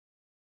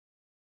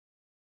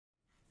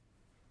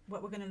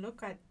what we're going to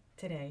look at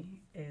today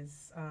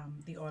is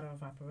the order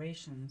of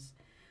operations.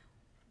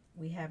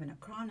 We have an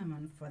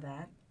acronym for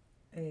that,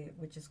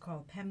 which is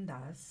called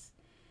PEMDAS,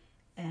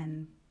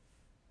 and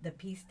the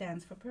P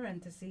stands for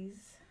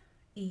parentheses,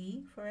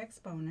 E for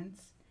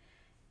exponents,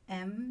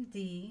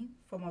 MD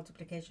for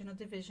multiplication or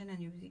division,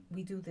 and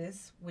we do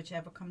this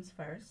whichever comes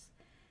first,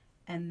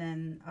 and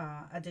then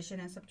addition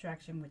and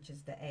subtraction, which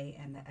is the A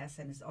and the S,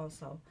 and is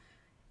also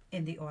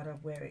in the order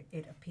of where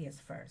it appears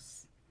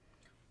first.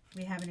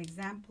 We have an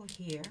example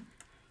here.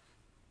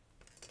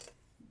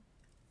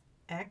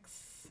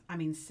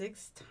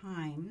 6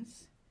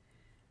 times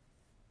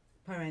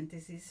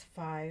parentheses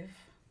 5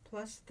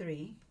 plus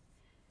 3.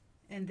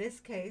 In this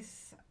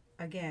case,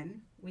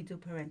 again, we do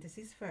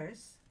parentheses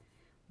first,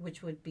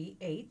 which would be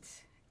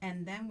 8,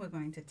 and then we're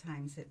going to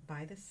times it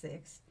by the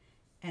 6,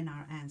 and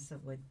our answer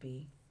would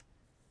be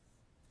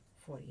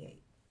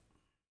 48.